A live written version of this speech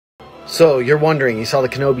So, you're wondering, you saw the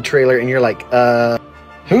Kenobi trailer and you're like,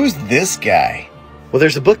 who's this guy? Well,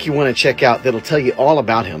 there's a book you want to check out that'll tell you all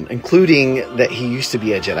about him, including that he used to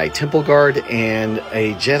be a Jedi Temple Guard and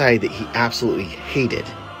a Jedi that he absolutely hated.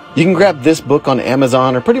 You can grab this book on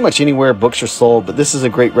Amazon or pretty much anywhere books are sold, but this is a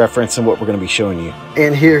great reference in what we're going to be showing you.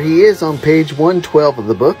 And here he is on page 112 of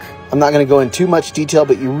the book. I'm not going to go in too much detail,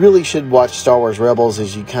 but you really should watch Star Wars Rebels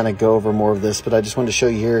as you kind of go over more of this, but I just wanted to show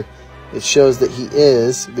you here. It shows that he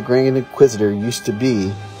is, the Grand Inquisitor, used to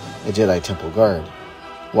be a Jedi Temple Guard.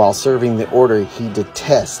 While serving the Order, he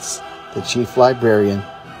detests the Chief Librarian,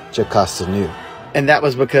 Jocasta Nu. And that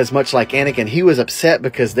was because, much like Anakin, he was upset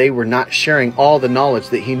because they were not sharing all the knowledge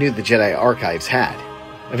that he knew the Jedi Archives had.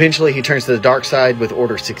 Eventually, he turns to the dark side with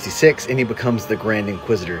Order 66, and he becomes the Grand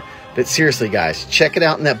Inquisitor. But seriously, guys, check it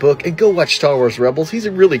out in that book, and go watch Star Wars Rebels. He's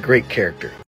a really great character.